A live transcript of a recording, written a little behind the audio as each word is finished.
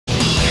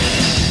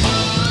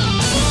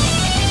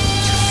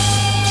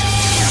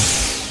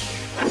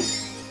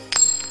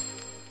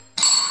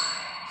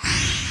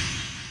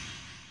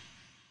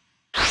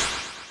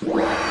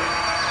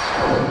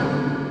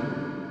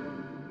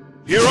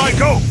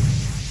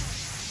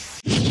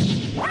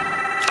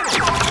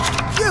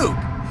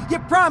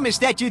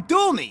promised that you'd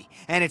duel me,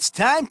 and it's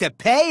time to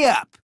pay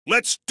up.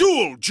 Let's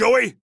duel,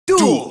 Joey!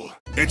 Duel!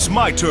 It's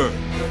my turn.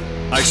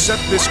 I set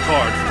this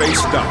card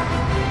face down.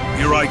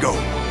 Here I go.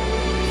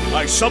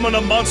 I summon a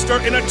monster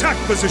in attack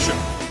position.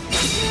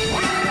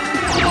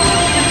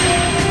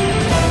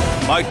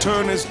 My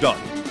turn is done.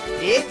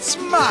 It's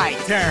my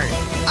turn.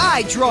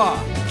 I draw.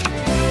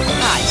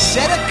 I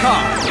set a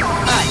card.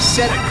 I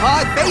set a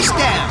card face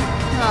down.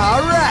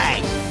 All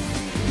right.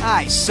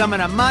 I summon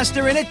a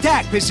monster in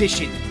attack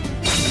position.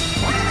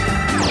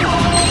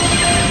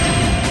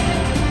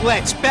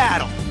 Let's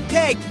battle.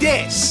 Take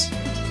this.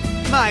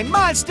 My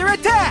monster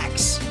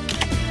attacks.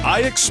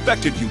 I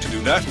expected you to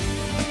do that.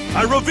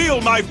 I reveal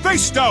my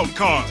face down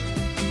card.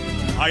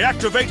 I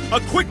activate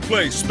a quick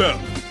play spell.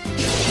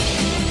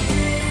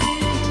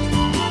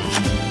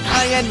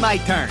 I end my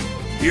turn.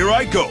 Here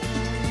I go.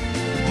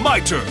 My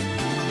turn.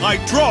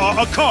 I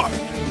draw a card.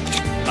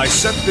 I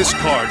set this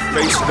card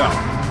face down.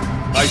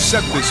 I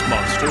set this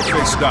monster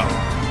face down.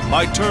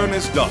 My turn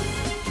is done.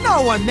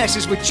 No one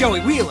messes with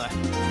Joey Wheeler.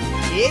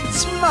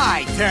 It's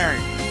my turn.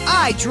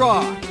 I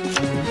draw.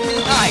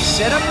 I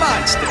set a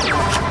monster.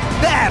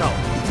 Battle.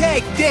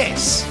 Take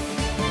this.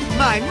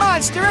 My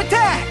monster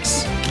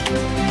attacks.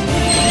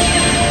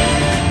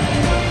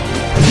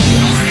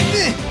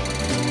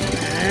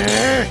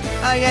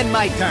 I end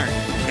my turn.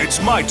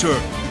 It's my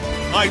turn.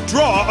 I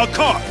draw a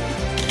card.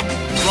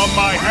 From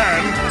my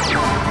hand,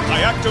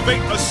 I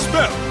activate a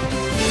spell.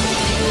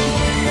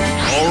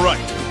 All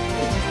right.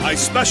 I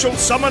special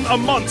summon a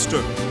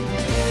monster.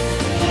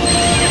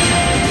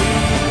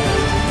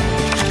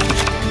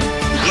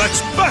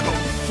 Let's battle!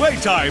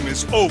 Playtime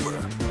is over.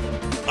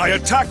 I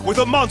attack with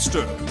a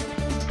monster.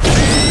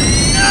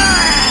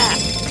 Ah!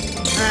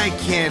 I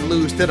can't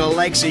lose to the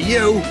likes of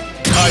you.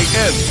 I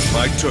end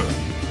my turn.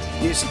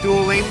 This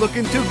duel ain't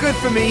looking too good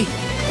for me.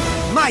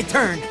 My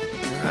turn.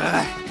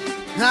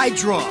 I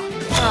draw.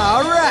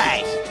 All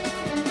right.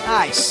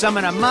 I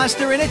summon a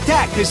monster in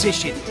attack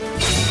position.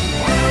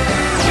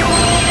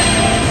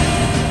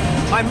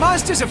 My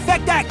monster's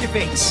effect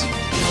activates.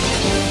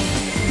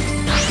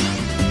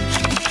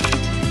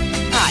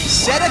 I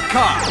set a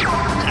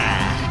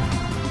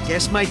card.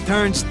 Guess my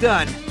turn's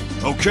done.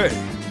 Okay,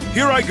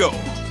 here I go.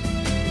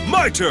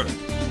 My turn.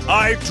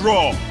 I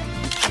draw.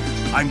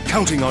 I'm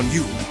counting on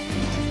you.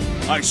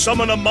 I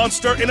summon a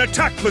monster in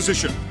attack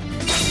position.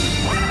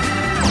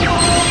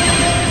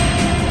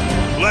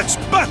 Let's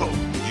battle.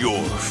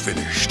 You're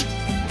finished.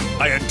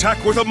 I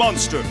attack with a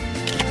monster.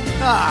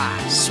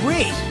 Ah,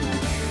 sweet.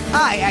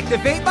 I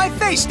activate my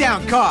face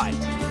down card.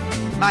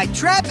 My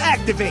trap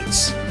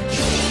activates.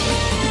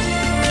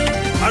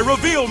 I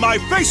reveal my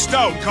face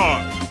down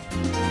card.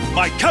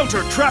 My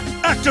counter trap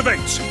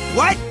activates.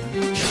 What?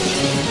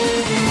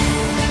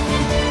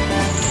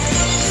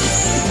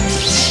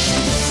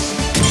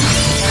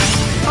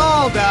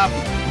 Hold up.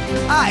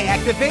 I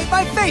activate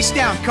my face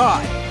down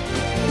card.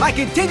 My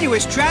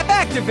continuous trap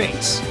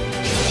activates.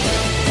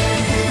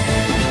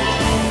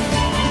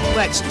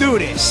 Let's do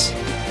this.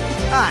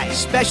 I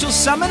special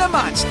summon a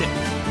monster.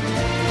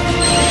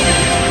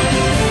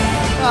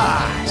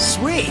 Ah,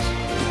 sweet.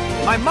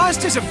 My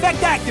monster's effect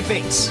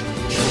activates.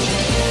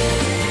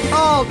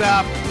 Hold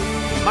up.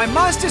 My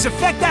monster's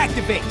effect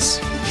activates.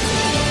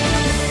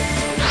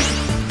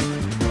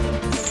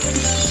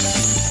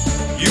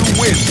 You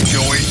win,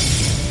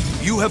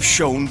 Joey. You have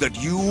shown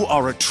that you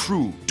are a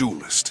true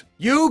duelist.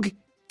 Yug,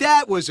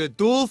 that was a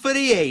duel for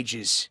the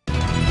ages.